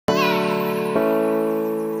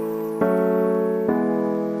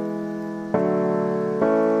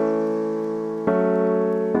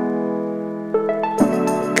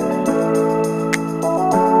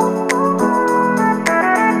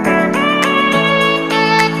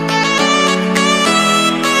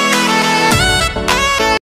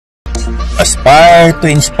aspire to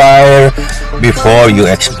inspire before you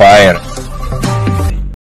expire.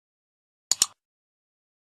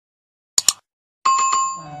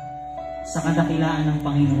 Sa kadakilaan ng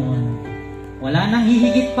Panginoon, wala nang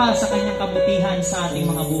hihigit pa sa kanyang kabutihan sa ating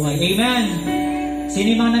mga buhay. Amen!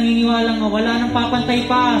 Sino mang naniniwalang wala nang papantay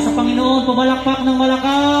pa sa Panginoon, pumalakpak ng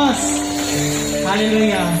malakas!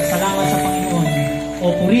 Hallelujah! Salamat sa Panginoon.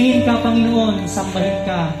 O purihin ka, Panginoon, sambahin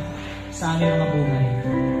ka sa aming mga buhay.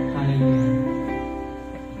 Hallelujah!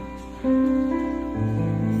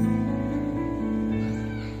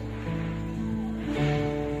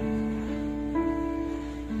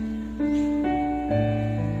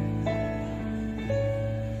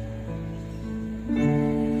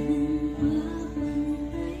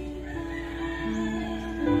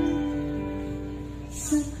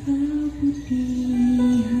 Salamat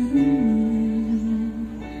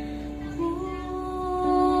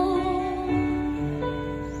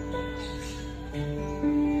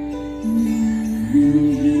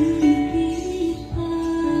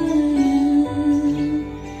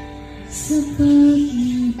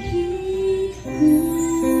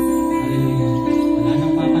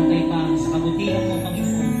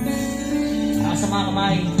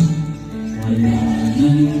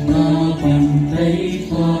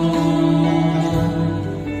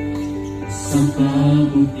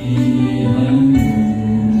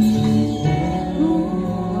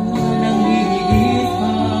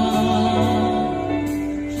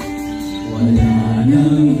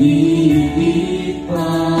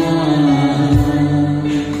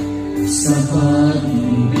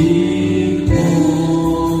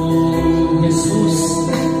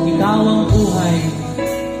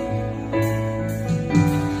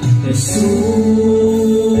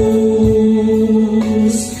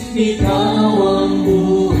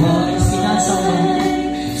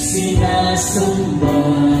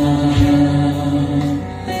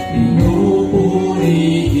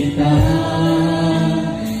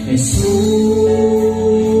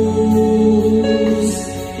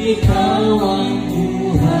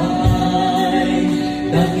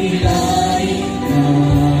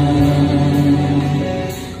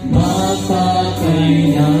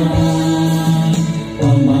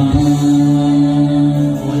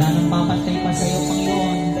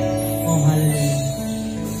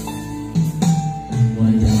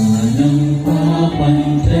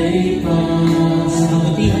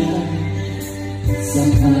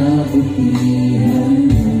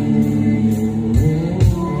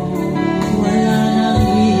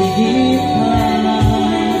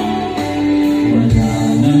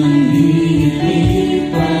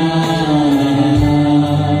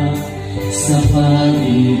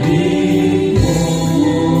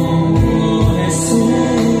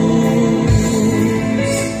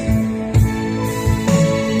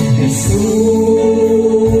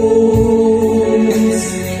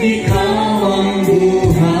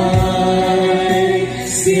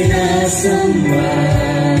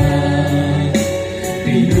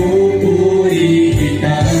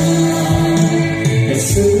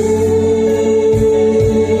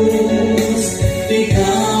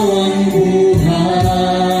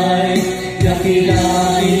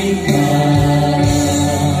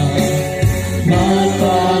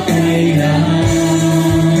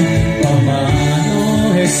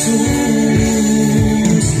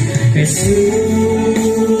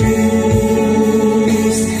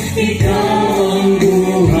sa'yo.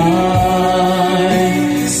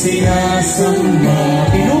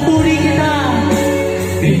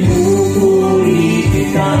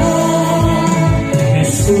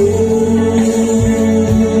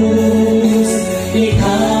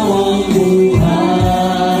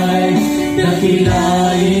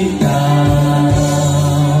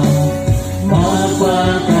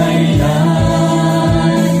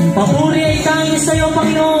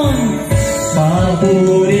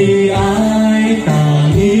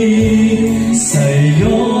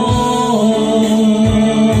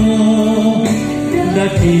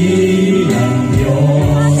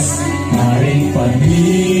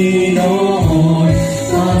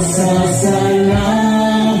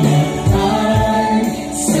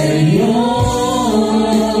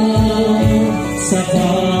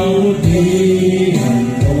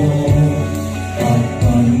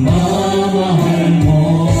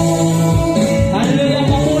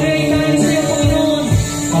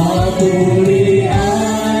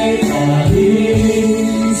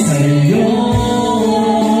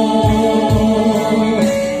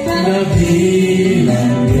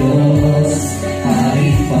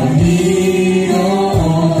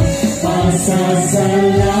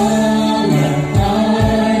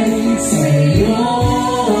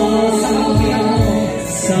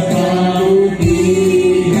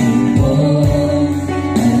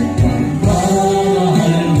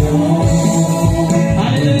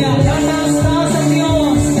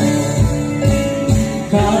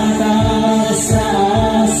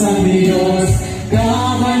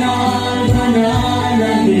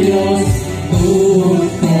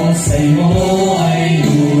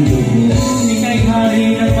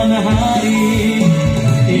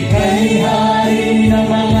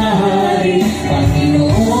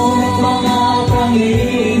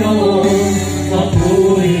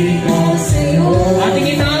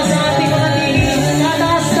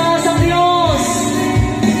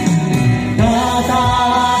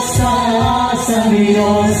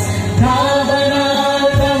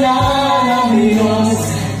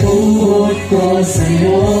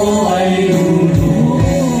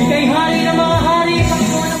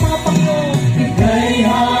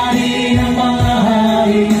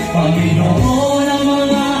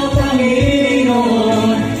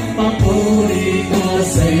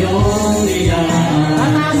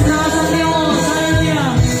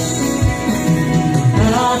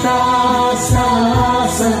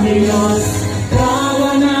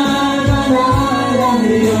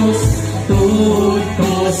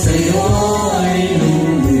 sa'yo ay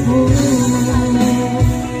lumuhod.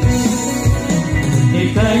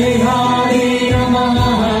 Ika'y hari ng mga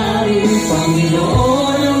hari,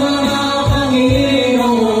 Panginoon ng mga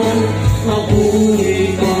Panginoon,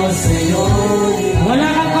 papuri ko sa'yo. Wala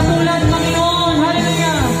kang katulad, Panginoon,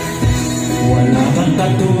 hallelujah! Wala kang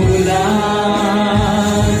katulad,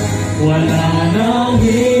 wala nang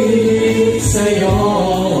higit sa'yo,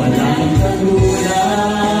 wala kang katulad,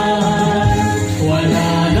 wala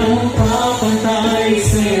nang papantay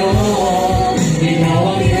sa'yo. Ikaw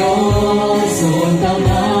ang Diyos noon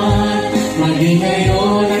naman, maging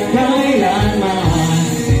ngayon at kailanman,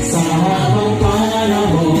 sa habang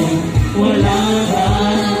panahon, wala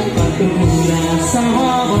kang katulad. Sa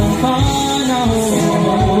habang panahon,